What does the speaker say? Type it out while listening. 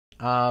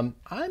I'm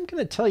going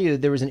to tell you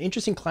there was an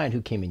interesting client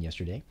who came in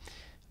yesterday,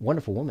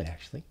 wonderful woman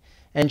actually,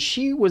 and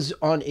she was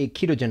on a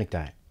ketogenic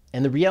diet.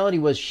 And the reality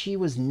was she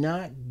was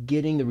not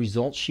getting the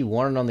results she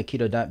wanted on the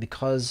keto diet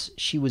because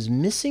she was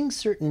missing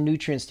certain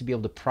nutrients to be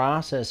able to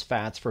process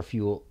fats for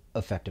fuel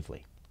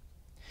effectively.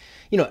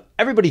 You know,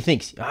 everybody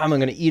thinks, I'm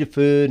going to eat a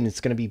food and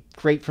it's going to be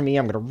great for me.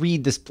 I'm going to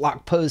read this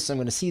blog post. I'm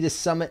going to see this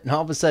summit. And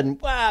all of a sudden,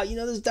 wow,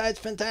 this diet's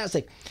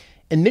fantastic.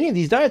 And many of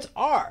these diets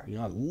are.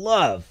 I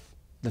love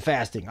the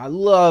fasting. I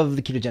love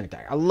the ketogenic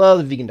diet. I love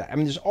the vegan diet. I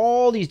mean, there's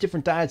all these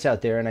different diets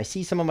out there. And I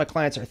see some of my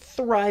clients are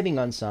thriving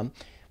on some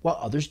while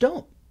others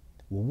don't.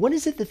 Well, what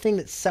is it the thing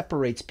that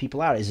separates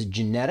people out? Is it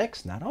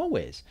genetics? Not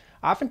always.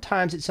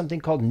 Oftentimes, it's something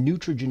called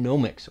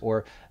nutrigenomics,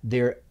 or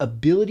their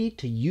ability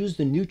to use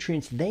the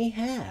nutrients they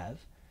have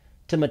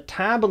to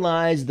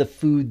metabolize the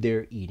food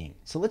they're eating.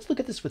 So let's look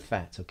at this with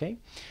fats, okay?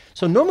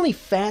 So normally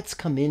fats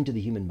come into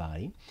the human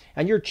body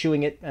and you're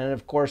chewing it, and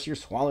of course you're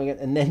swallowing it,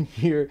 and then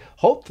you're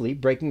hopefully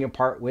breaking it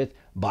apart with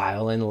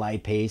bile and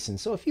lipase. And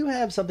so if you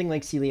have something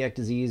like celiac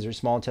disease or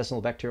small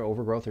intestinal bacterial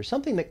overgrowth or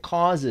something that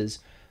causes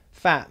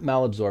fat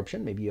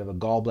malabsorption, maybe you have a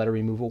gallbladder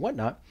removal,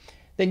 whatnot,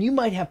 then you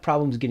might have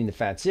problems getting the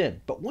fats in.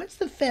 But once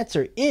the fats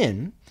are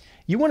in,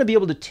 you want to be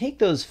able to take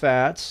those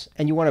fats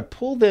and you want to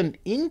pull them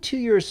into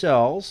your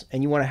cells,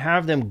 and you want to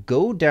have them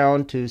go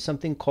down to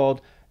something called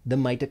the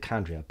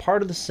mitochondria,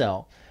 part of the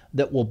cell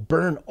that will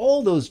burn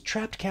all those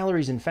trapped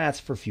calories and fats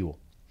for fuel.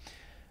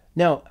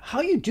 Now,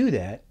 how you do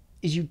that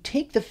is you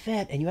take the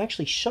fat and you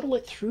actually shuttle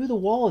it through the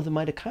wall of the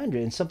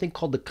mitochondria in something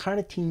called the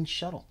carnitine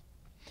shuttle.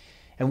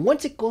 And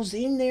once it goes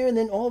in there, and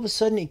then all of a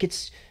sudden it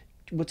gets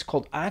what's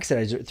called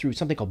oxidized through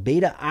something called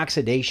beta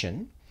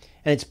oxidation,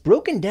 and it's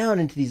broken down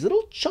into these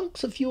little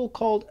chunks of fuel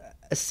called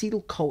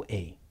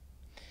acetyl-CoA.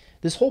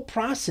 This whole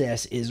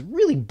process is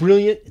really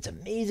brilliant. It's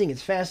amazing.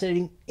 It's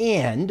fascinating.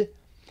 And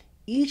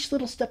each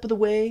little step of the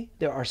way,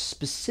 there are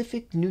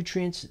specific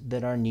nutrients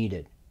that are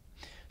needed.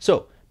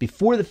 So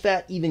before the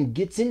fat even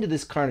gets into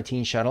this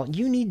carnitine shuttle,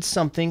 you need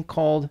something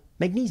called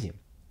magnesium,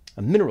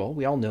 a mineral.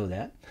 We all know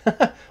that.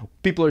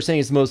 People are saying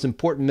it's the most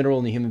important mineral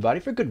in the human body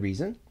for good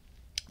reason.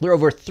 There are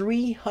over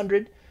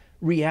 300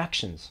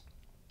 reactions,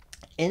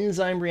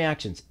 enzyme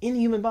reactions in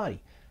the human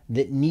body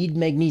that need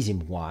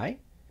magnesium. Why?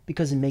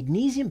 Because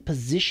magnesium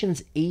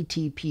positions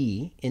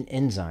ATP in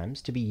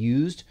enzymes to be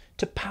used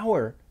to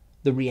power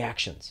the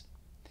reactions.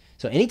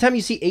 So anytime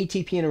you see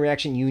ATP in a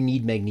reaction, you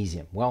need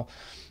magnesium. Well,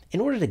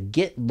 in order to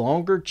get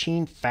longer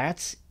chain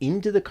fats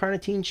into the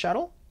carnitine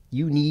shuttle,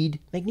 you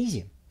need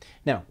magnesium.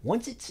 Now,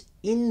 once it's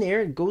in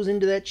there, it goes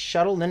into that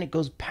shuttle, then it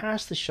goes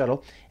past the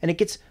shuttle, and it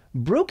gets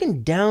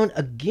broken down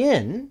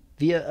again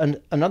via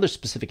another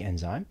specific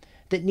enzyme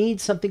that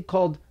needs something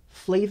called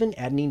flavin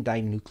adenine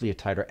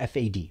dinucleotide, or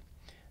FAD.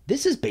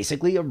 This is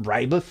basically a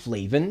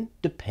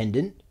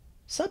riboflavin-dependent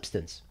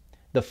substance,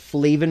 the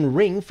flavin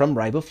ring from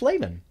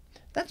riboflavin.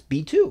 That's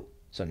B2.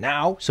 So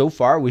now, so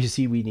far, we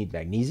see we need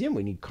magnesium,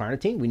 we need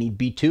carnitine, we need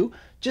B2,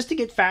 just to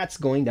get fats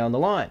going down the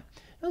line.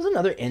 There's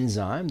another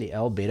enzyme, the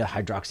L-beta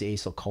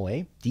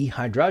hydroxyacyl-CoA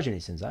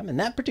dehydrogenase enzyme, and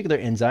that particular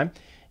enzyme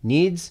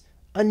needs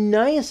a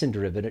niacin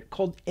derivative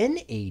called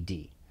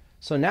NAD.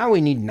 So now we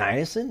need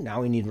niacin,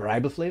 now we need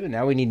riboflavin,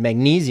 now we need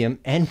magnesium,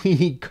 and we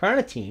need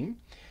carnitine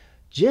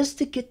just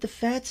to get the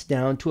fats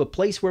down to a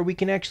place where we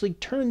can actually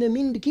turn them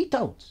into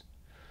ketones.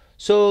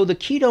 So the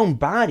ketone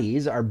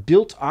bodies are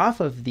built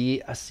off of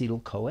the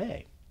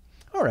acetyl-CoA.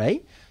 All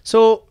right,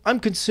 so I'm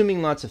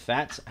consuming lots of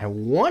fats. I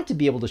want to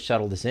be able to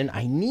shuttle this in.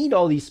 I need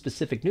all these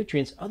specific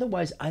nutrients,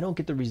 otherwise I don't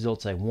get the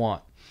results I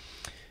want.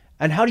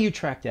 And how do you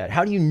track that?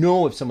 How do you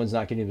know if someone's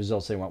not getting the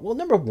results they want? Well,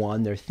 number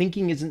one, their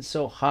thinking isn't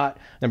so hot.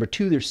 Number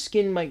two, their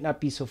skin might not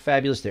be so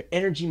fabulous. Their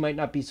energy might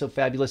not be so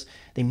fabulous.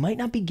 They might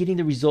not be getting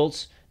the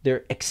results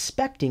they're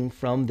expecting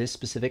from this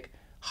specific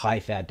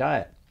high-fat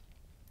diet.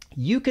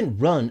 You can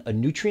run a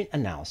nutrient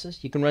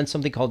analysis. You can run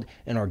something called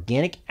an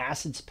organic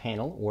acids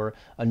panel, or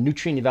a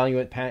nutrient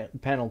evaluate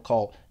panel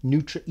called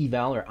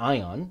NutriEval or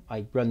ION.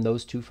 I run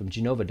those two from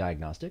Genova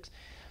Diagnostics.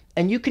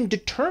 And you can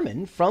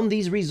determine from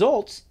these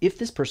results if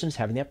this person is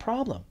having that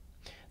problem.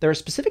 There are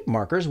specific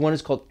markers. One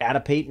is called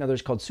adipate, another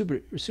is called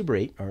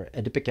suberate, or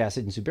adipic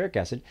acid and subic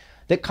acid,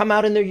 that come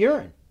out in their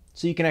urine.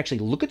 So you can actually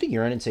look at the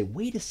urine and say,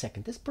 wait a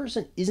second, this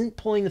person isn't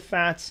pulling the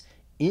fats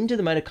into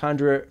the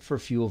mitochondria for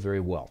fuel very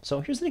well.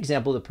 So here's an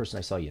example of the person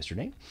I saw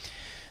yesterday.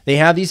 They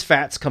have these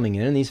fats coming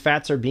in, and these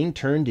fats are being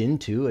turned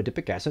into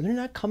adipic acid. They're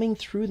not coming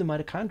through the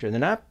mitochondria. They're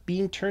not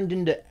being turned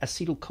into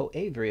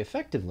acetyl-CoA very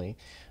effectively.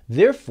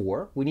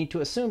 Therefore, we need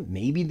to assume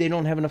maybe they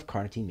don't have enough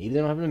carnitine, maybe they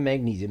don't have enough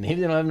magnesium, maybe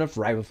they don't have enough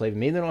riboflavin,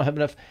 maybe they don't have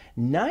enough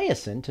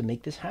niacin to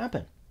make this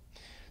happen.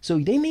 So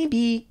they may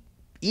be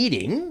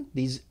eating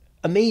these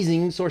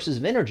amazing sources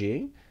of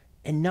energy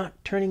and not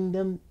turning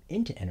them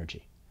into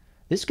energy.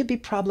 This could be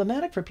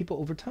problematic for people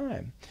over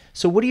time.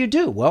 So what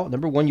do? Well,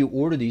 number one, you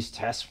order these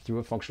tests through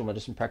a functional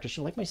medicine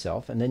practitioner like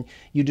myself, and then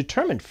you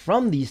determine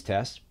from these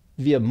tests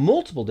via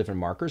multiple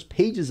different markers,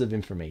 pages of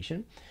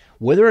information,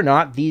 whether or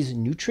not these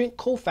nutrient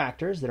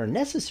cofactors that are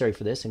necessary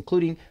for this,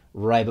 including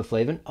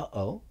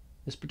riboflavin,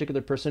 this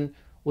particular person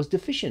was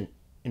deficient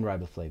in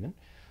riboflavin.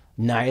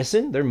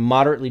 Niacin, they're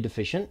moderately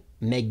deficient.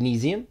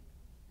 Magnesium,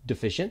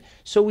 deficient.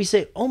 So we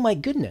say, oh my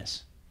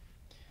goodness,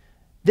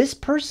 this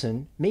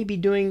person may be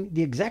doing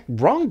the exact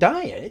wrong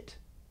diet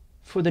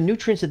for the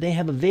nutrients that they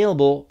have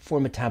available for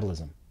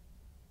metabolism.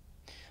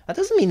 That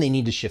doesn't mean they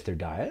need to shift their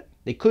diet.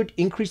 They could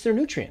increase their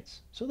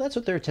nutrients. So that's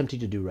what they're attempting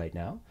to do right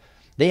now.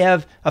 They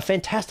have a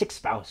fantastic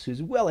spouse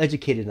who's well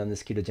educated on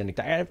this ketogenic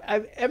diet. I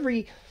have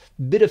every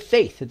bit of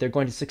faith that they're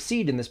going to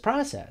succeed in this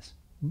process.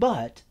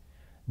 But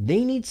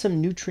they need some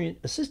nutrient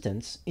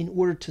assistance in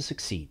order to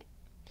succeed.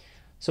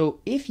 So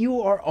if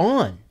you are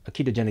on a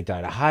ketogenic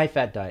diet, a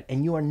high-fat diet,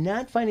 and you are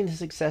not finding the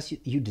success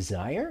you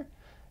desire,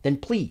 then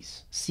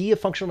please see a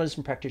functional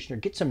medicine practitioner,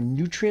 get some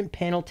nutrient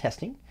panel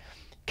testing.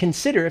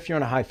 Consider, if you're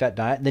on a high-fat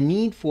diet, the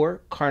need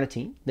for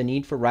carnitine, the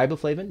need for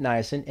riboflavin,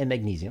 niacin, and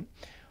magnesium.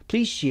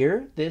 Please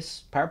share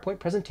this PowerPoint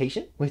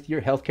presentation with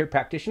your healthcare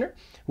practitioner,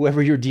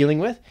 whoever you're dealing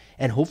with,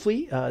 and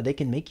hopefully they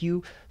can make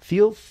you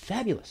feel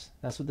fabulous.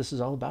 That's what this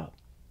is all about.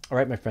 All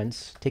right, my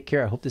friends, take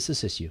care. I hope this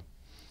assists you.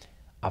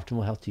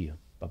 Optimal health to you.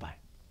 Bye-bye.